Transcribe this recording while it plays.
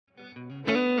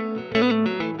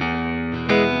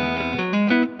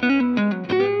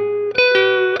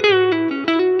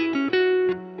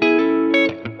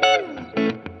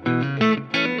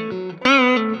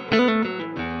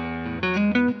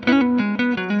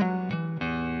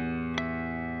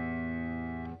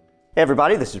Hey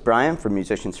everybody, this is Brian from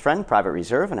Musician's Friend, Private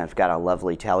Reserve, and I've got a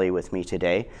lovely telly with me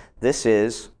today. This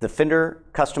is the Fender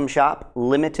Custom Shop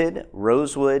Limited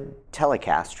Rosewood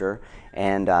Telecaster,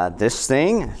 and this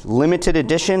thing, limited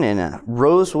edition in a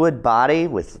rosewood body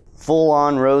with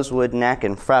full-on rosewood neck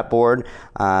and fretboard.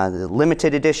 The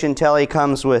limited edition telly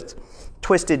comes with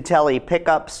twisted telly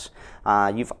pickups.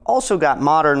 You've also got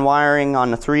modern wiring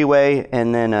on the three-way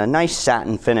and then a nice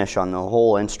satin finish on the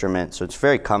whole instrument, so it's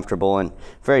very comfortable and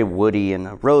very woody, and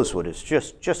the rosewood is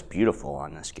just beautiful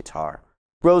on this guitar.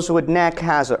 Rosewood neck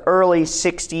has an early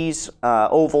 60s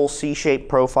oval C-shaped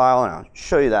profile, and I'll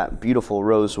show you that beautiful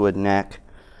rosewood neck.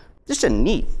 Just a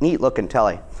neat looking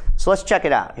telly. So let's check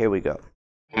it out. Here we go.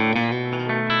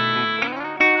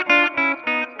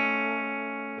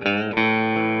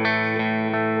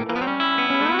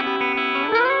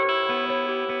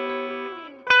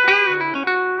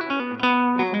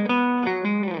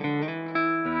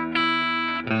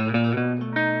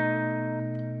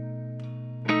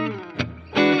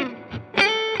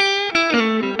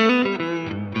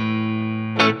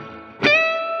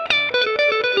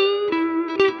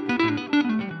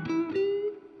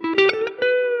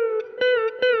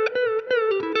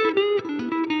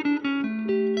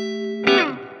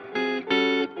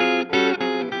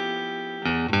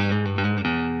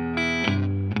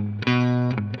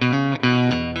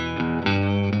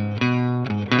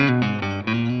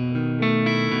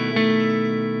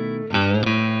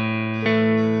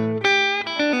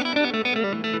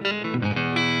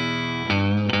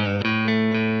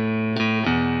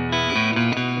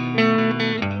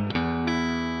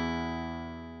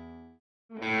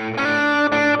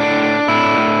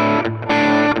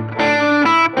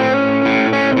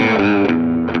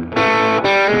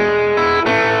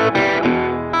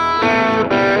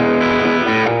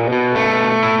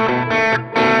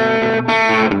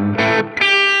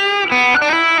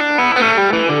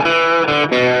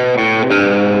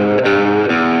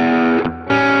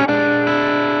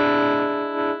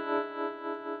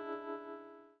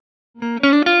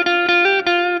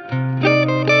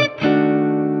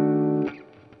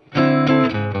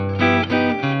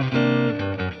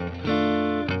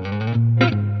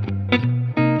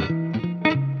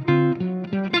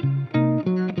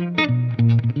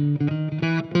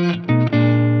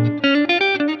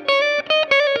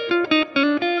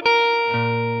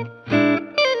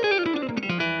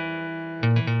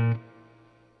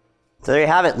 So there you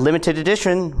have it, limited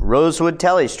edition Rosewood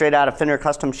Telly, straight out of Fender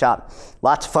Custom Shop.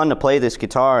 Lots of fun to play this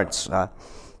guitar. It's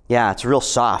yeah, it's real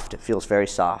soft. It feels very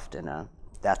soft, and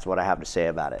that's what I have to say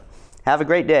about it. Have a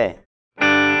great day.